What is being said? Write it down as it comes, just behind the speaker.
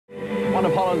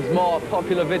of Holland's more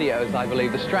popular videos, I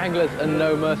believe, the Stranglers and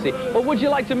No Mercy. Well, would you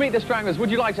like to meet the Stranglers? Would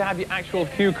you like to have your actual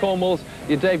Hugh Cornwells,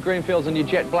 your Dave Greenfields and your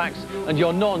Jet Blacks, and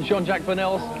your non-Jean-Jacques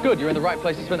Burnells? Good, you're in the right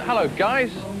place to spend. Hello,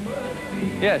 guys.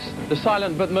 Yes, the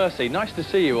silent but mercy. Nice to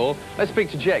see you all. Let's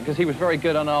speak to Jet, because he was very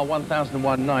good on our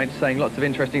 1001 nights, saying lots of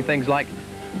interesting things like,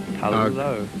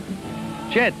 hello.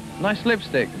 Jet, nice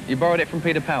lipstick. You borrowed it from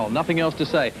Peter Powell. Nothing else to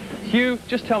say. Hugh,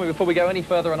 just tell me before we go any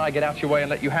further and I get out your way and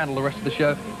let you handle the rest of the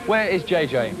show, where is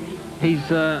JJ? He's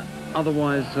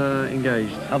otherwise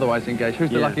engaged. Otherwise engaged. Who's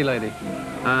the lucky lady?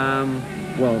 I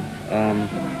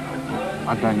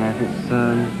don't know if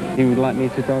it's... he would like me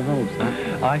to divulge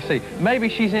that. I see. Maybe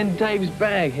she's in Dave's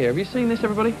bag here. Have you seen this,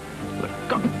 everybody? Look,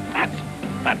 God,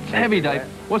 that's heavy, Dave.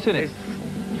 What's in it?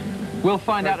 We'll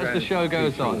find out as the show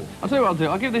goes on. I'll tell you what I'll do.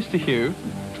 I'll give this to Hugh.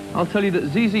 I'll tell you that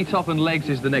ZZ Top and Legs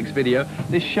is the next video.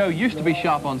 This show used to be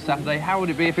sharp on Saturday. How would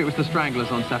it be if it was the Stranglers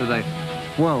on Saturday?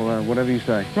 Well, whatever you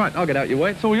say. Right, I'll get out your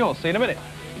way. It's all yours. See you in a minute.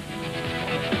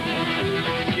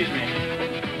 Excuse me.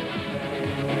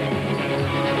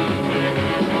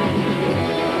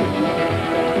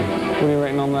 What are you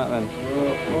rating on that, then?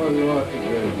 Well, I like it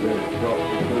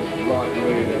like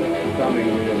really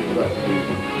stunningly impressive.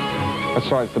 That's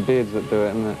right, it's the beards that do it,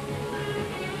 isn't it?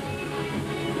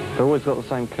 They've always got the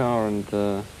same car and...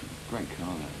 Great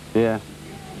car, that. Yeah.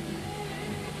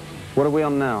 What are we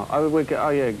on now? Oh,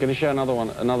 yeah, going to show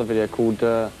another video called,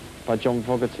 by John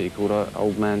Fogerty, called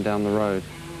Old Man Down the Road.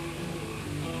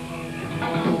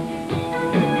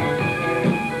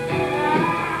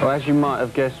 Well, as you might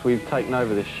have guessed, we've taken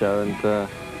over this show, and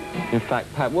in fact,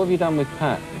 Pat, what have you done with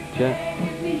Pat, Jet?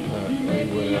 We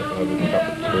went out to have a cup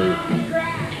of tea.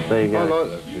 There you go. I like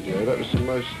that video. That was the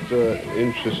most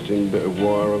interesting bit of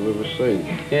wire I've ever seen.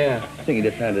 Yeah. I think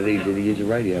you'd have found it easier to use a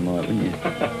radio mic, wouldn't you?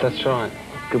 That's right.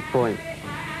 Good point.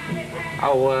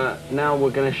 Oh, now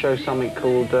we're going to show something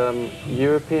called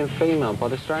European Female by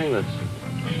the Stranglers.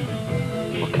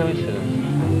 What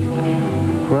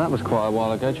coincidence. Well, that was quite a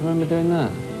while ago. Do you remember doing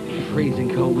that? Freezing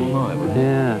cold all night, wasn't it?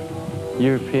 Yeah.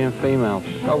 European Female.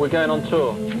 Oh, we're going on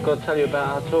tour. I've got to tell you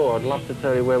about our tour. I'd love to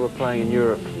tell you where we're playing in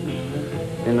Europe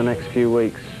in the next few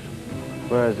weeks.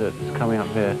 Where is it? It's coming up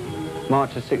here.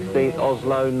 March the 16th,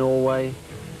 Oslo, Norway.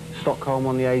 Stockholm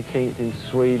on the 18th in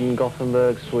Sweden.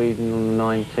 Gothenburg, Sweden on the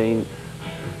 19th.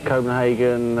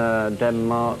 Copenhagen,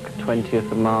 Denmark,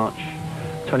 20th of March.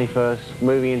 21st,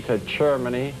 moving into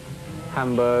Germany.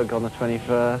 Hamburg on the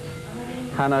 21st.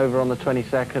 Hanover on the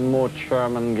 22nd, more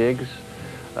German gigs.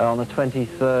 On the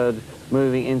 23rd,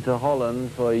 moving into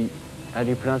Holland for, how do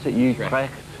you pronounce it?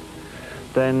 Utrecht.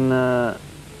 Then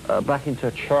back into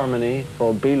Germany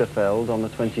for Bielefeld on the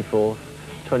 24th.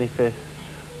 25th,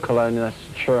 Cologne, that's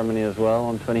Germany as well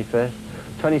on 25th.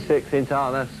 26th into,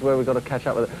 that's where we've got to catch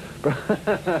up with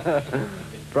it.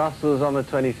 Brussels on the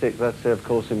 26th, that's of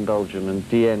course in Belgium, and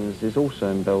Dienz is also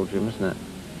in Belgium, isn't it?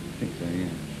 I think so, yeah.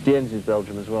 Dienz is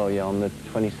Belgium as well, yeah, on the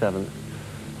 27th.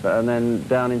 And then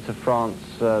down into France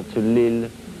to Lille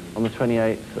on the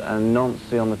 28th, and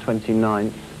Nancy on the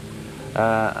 29th.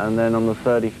 And then on the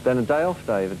 30th, then a day off,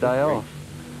 Dave, a day off.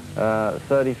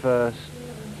 31st,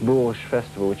 Bourges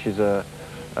Festival, which is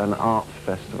an art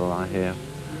festival, I hear,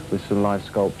 with some live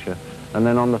sculpture. And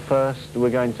then on the 1st, we're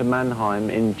going to Mannheim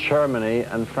in Germany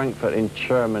and Frankfurt in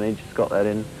Germany, just got that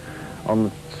in, on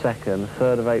the 2nd.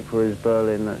 3rd of April is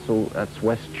Berlin, that's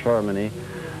West Germany.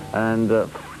 And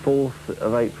 4th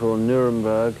of April,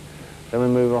 Nuremberg. Then we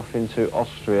move off into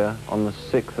Austria on the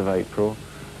 6th of April.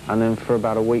 And then for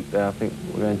about a week there, I think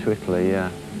we're going to Italy,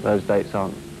 yeah. Those dates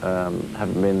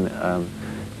haven't been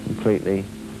completely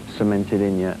cemented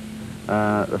in yet.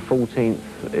 The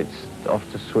 14th, it's off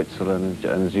to Switzerland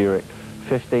and Zurich.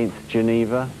 15th,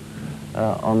 Geneva,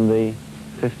 on the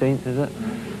 15th, is it?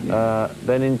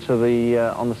 Then into the,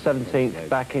 on the 17th,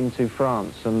 back into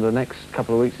France. And the next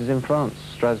couple of weeks is in France.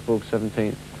 Strasbourg,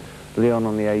 17th. Lyon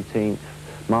on the 18th.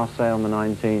 Marseille on the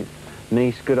 19th.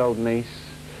 Nice, good old Nice.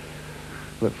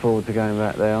 Look forward to going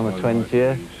back there on the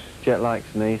 20th. Jet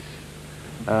likes Nice.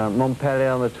 Montpellier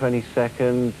on the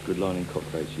 22nd. Good line in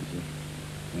cockroaches,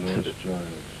 yeah. Nice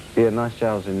giants. Yeah, nice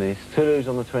jowls in Nice. Toulouse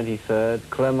on the 23rd.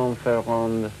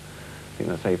 Clermont-Ferrand, I think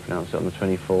that's how you pronounce it, on the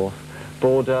 24th.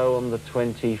 Bordeaux on the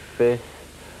 25th.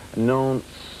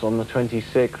 Nantes on the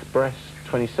 26th. Brest,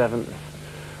 27th.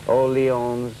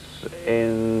 Orléans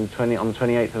on the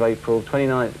 28th of April.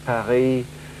 29th, Paris.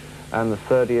 And the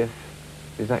 30th,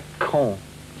 is that Caen?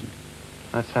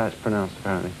 That's how it's pronounced,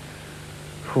 apparently.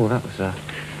 Oh,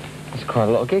 that's quite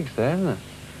a lot of gigs there, isn't it?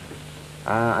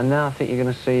 And now I think you're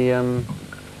going to see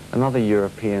another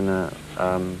European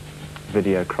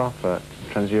video, Kraftwerk,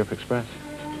 Trans-Europe Express.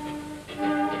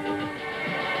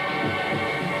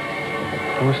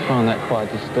 always find that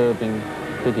quite a disturbing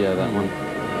video, that one.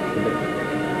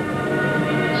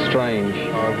 Strange.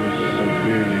 I was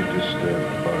severely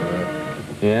disturbed by that.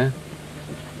 Yeah?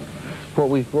 What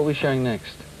we showing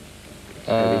next?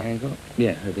 Herbie Hancock?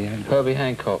 Yeah, Herbie Hancock. Herbie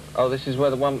Hancock. Oh, this is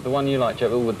where the one you like,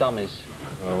 Joe, all the dummies.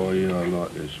 Oh, yeah, I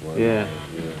like this one. Yeah.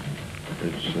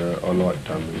 It's, I like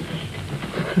dummies.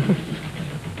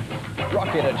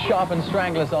 Rocket at Sharp and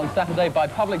Stranglers on Saturday. By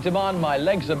public demand, my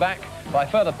legs are back. By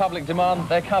further public demand,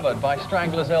 they're covered by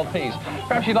Stranglers LPs.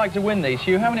 Perhaps you'd like to win these,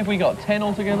 Hugh. How many have we got? 10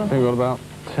 altogether? I think we've got about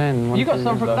 10. You got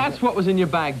some from... That's what was in your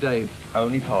bag, Dave.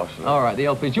 Only partially. All right, the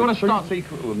LPs. Do you want to start...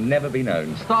 secret will never be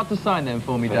known. Start to sign them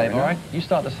for me, Dave, all right? You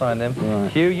start to sign them.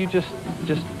 Right. Hugh, you just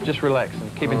relax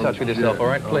and keep in touch with yourself, all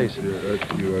right? Please.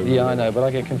 Yeah, I know, but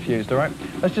I get confused, all right?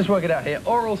 Let's just work it out here.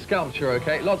 Oral Sculpture,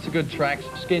 okay? Lots of good tracks.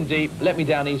 Skin Deep, Let Me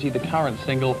Down Easy, the current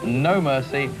single, No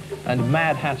Mercy, and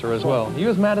Mad Hatter as well. Are you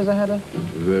as mad as a hatter?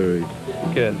 Very.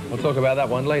 Good. We'll talk about that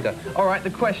one later. All right, the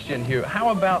question, Hugh. How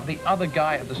about the other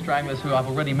guy at the Stranglers who I've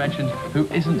already mentioned who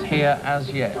isn't here as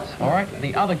yet? All right?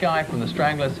 The other guy from the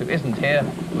Stranglers who isn't here.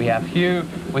 We have Hugh,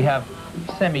 we have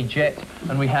Semi-Jet,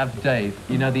 and we have Dave.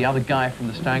 You know the other guy from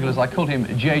the Stranglers? I called him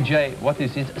JJ. What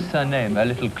is his surname? A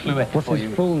little clue for you. What's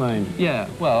his full name? Yeah,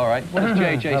 well, all right. What does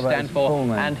JJ stand for? Full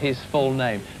name? And his full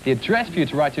name. The address for you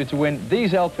to write to win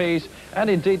these LPs, and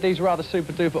indeed these rather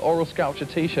super-duper Oral Sculpture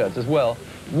T-shirts as well,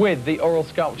 with the Oral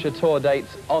Sculpture tour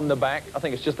dates on the back. I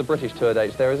think it's just the British tour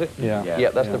dates there, is it? Yeah.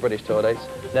 Yeah, that's the British tour dates.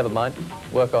 Never mind.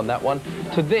 Work on that one.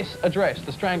 To this address,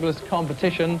 the Stranglers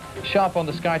competition, Sharp on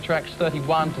the SkyTrax,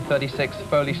 31 to 36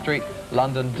 Foley Street,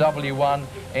 London, W1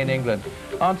 in England.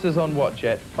 Answers on what,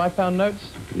 Jet? £5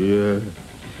 notes? Yeah.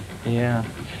 Yeah.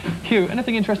 Hugh,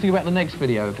 anything interesting about the next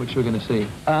video, which we're going to see?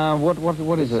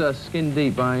 What is it? It's Skin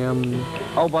Deep by...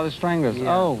 Oh, by the Stranglers.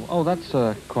 Yeah. Oh, that's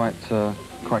quite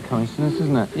coincidence,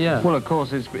 isn't it? Yeah. Well, of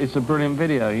course, it's a brilliant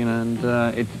video, you know, and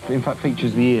it in fact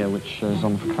features the ear, which is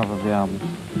on the cover of the album.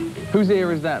 Whose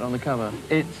ear is that on the cover?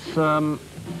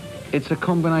 It's a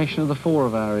combination of the four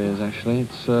of our ears, actually.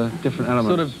 It's different elements.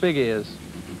 Sort of big ears.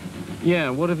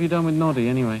 Yeah. What have you done with Noddy,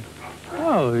 anyway?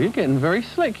 Oh, you're getting very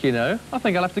slick, you know. I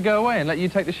think I'll have to go away and let you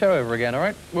take the show over again, all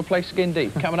right? We'll play Skin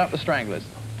Deep. Coming up, the Stranglers.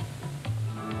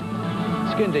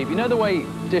 Skin Deep. You know the way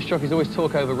disc jockeys always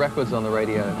talk over records on the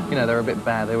radio? You know, they're a bit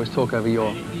bad. They always talk over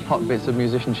your hot bits of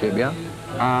musicianship, yeah?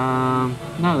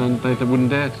 No, then they wouldn't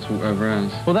dare to talk over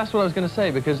ours. Well, that's what I was going to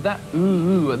say, because that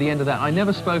ooh at the end of that, I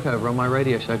never spoke over on my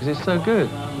radio show, because it's so good.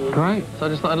 Great. So I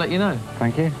just thought I'd let you know.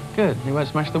 Thank you. Good. He won't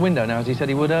smash the window now, as he said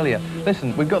he would earlier.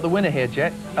 Listen, we've got the winner here,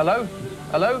 Jet. Hello?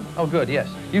 Hello? Oh, good, yes.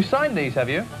 You've signed these, have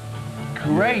you?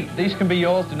 Great. These can be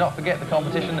yours. Do not forget the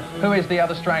competition. Who is the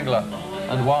other Strangler?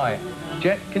 And why?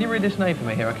 Jet, can you read this name for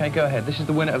me here, okay? Go ahead. This is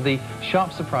the winner of the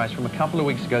Sharp Surprise from a couple of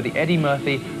weeks ago, the Eddie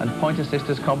Murphy and Pointer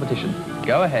Sisters competition.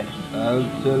 Go ahead.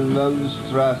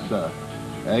 Altenlandstrasse,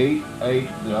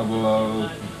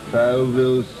 8800,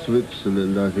 Fairville,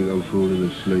 Switzerland. I think I'm falling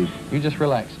asleep. You just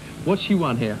relax. What's she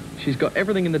won here? She's got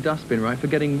everything in the dustbin, right? For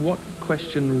getting what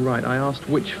question right? I asked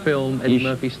which film Eddie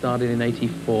Murphy starred in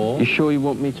 '84. You sure you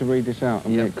want me to read this out? I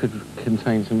mean, it could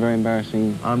contain some very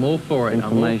embarrassing I'm all for it.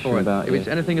 information I'm all for it. about If it's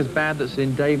anything as bad that's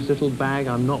in Dave's little bag,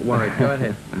 I'm not worried. Go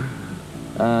ahead.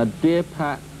 Dear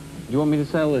Pat, do you want me to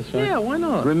say all this, right? Yeah, why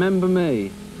not? Remember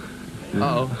me.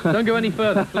 Uh-oh. Don't go any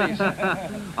further, please.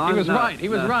 He was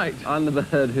right. I'm the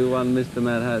bird who won Mr.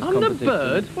 Mad Hat's I'm competition. the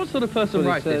bird? What sort of person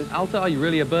writes this? Alta, are you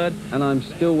really a bird? And I'm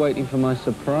still waiting for my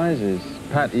surprises.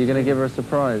 Pat, are you going to give her a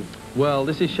surprise? Well,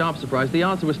 this is Sharp Surprise. The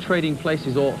answer was Trading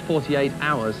Places or 48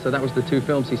 Hours, so that was the two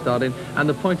films he starred in. And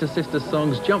the Pointer Sisters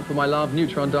songs, Jump for My Love,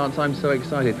 Neutron Dance, I'm So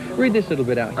Excited. Read this little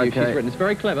bit out, Hugh. Okay. She's written. It's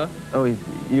very clever. Oh,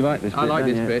 you like this bit, I like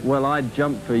don't this you? bit. Well, I'd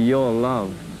jump for your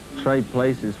love, trade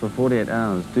places for 48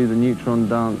 hours, do the Neutron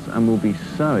Dance, and will be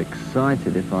so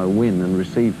excited if I win and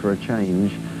receive for a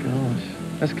change. Gosh.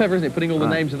 That's clever, isn't it? Putting all the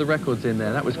names of the records in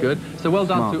there. That was good. So well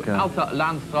done to Alta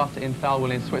Landstrasse in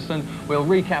Thalwil in Switzerland. We'll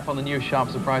recap on the new Sharp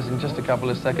Surprise in just a couple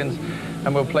of seconds.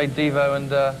 And we'll play Devo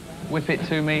and Whip It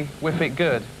To Me, Whip It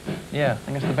Good. Yeah, I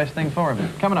think that's the best thing for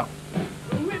him. Coming up.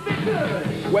 Whip It Good!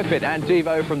 Whip It and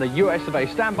Devo from the US of A.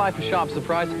 Stand by for Sharp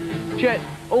Surprise. Jet,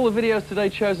 all the videos today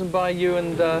chosen by you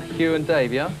and Hugh and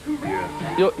Dave, yeah?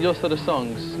 Yeah. Your sort of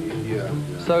songs. Yeah.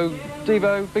 So,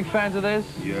 Devo, big fans of theirs?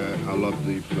 Yeah, I love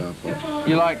the Flower Pots.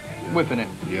 You like whipping it?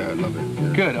 Yeah, I love it.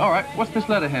 Yeah. Good. All right. What's this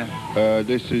letter here?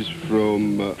 This is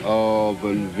from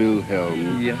Arven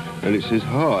Wilhelm. Yeah. And it says,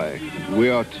 "Hi, we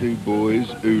are two boys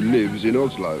who lives in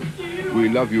Oslo. We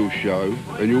love your show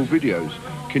and your videos.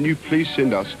 can you please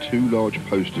send us 2 large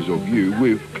posters of you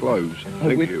with clothes?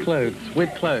 Thank with you. clothes,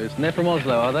 with clothes. And they're from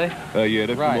Oslo, are they? Yeah,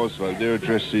 they're Right. from Oslo. Their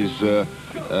address is... Don't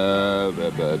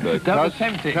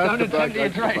attempt it. Don't attempt the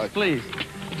address, please.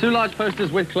 2 large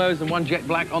posters with clothes and 1 jet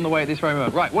black on the way at this very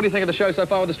moment. Right, what do you think of the show so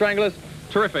far with the Stranglers?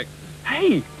 Terrific.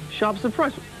 Hey, sharp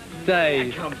surprise.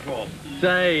 Dave.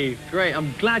 Dave, great.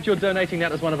 I'm glad you're donating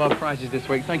that as one of our prizes this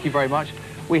week. Thank you very much.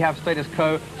 We have Status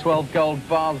Quo 12 Gold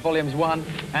Bars, Volumes 1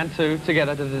 and 2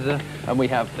 together. And we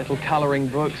have little colouring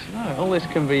books. Oh, all this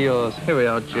can be yours. Here we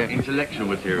are, Jet. Intellectual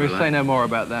material. We'll say no more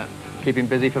about that. Keep him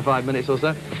busy for 5 minutes or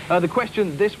so. The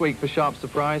question this week for Sharp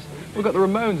Surprise, we've got the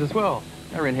Ramones as well.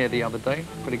 They were in here the other day.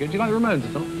 Pretty good. Do you like the Ramones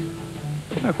at all?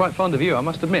 I'm quite fond of you, I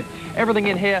must admit. Everything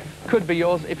in here could be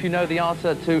yours if you know the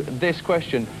answer to this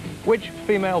question. Which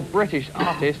female British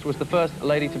artist was the first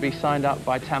lady to be signed up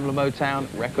by Tamla Motown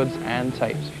Records and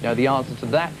Tapes? If you know the answer to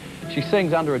that, she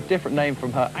sings under a different name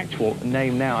from her actual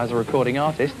name now as a recording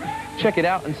artist. Check it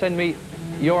out and send me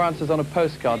your answers on a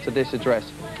postcard to this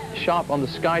address. Sharp on the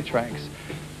SkyTrax,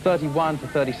 31 to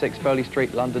 36 Foley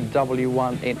Street, London,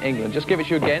 W1 in England. Just give it to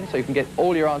you again so you can get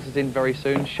all your answers in very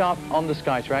soon. Sharp on the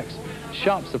SkyTrax,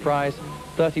 Sharp Surprise,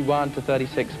 31 to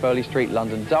 36 Foley Street,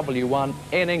 London, W1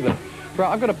 in England. Right,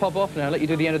 I've got to pop off now and let you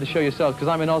do the end of the show yourselves because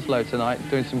I'm in Oslo tonight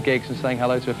doing some gigs and saying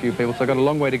hello to a few people, so I've got a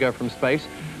long way to go from space.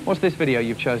 What's this video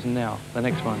you've chosen now, the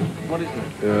next one? What is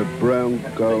it? Brown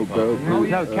Girl.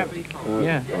 No, Captain...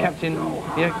 yeah, Captain...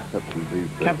 yeah, Captain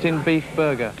Beef. Captain Beef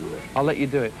Burger. I'll let you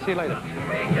do it. See you later.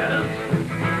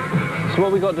 So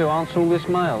what we got to do, answer all this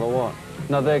mail or what?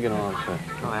 No, they're going to answer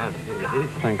it. I have.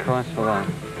 Thank Christ for that.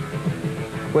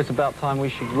 Well, it's about time we're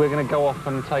going to go off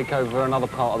and take over another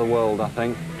part of the world, I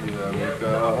think. Yeah,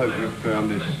 I hope you've found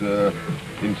this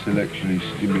intellectually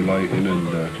stimulating and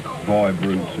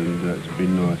vibrant, and it's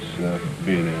been nice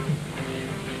being here.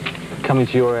 Coming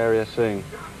to your area soon.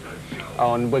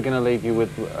 Oh, and we're going to leave you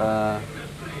with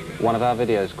one of our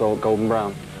videos, Golden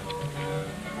Brown.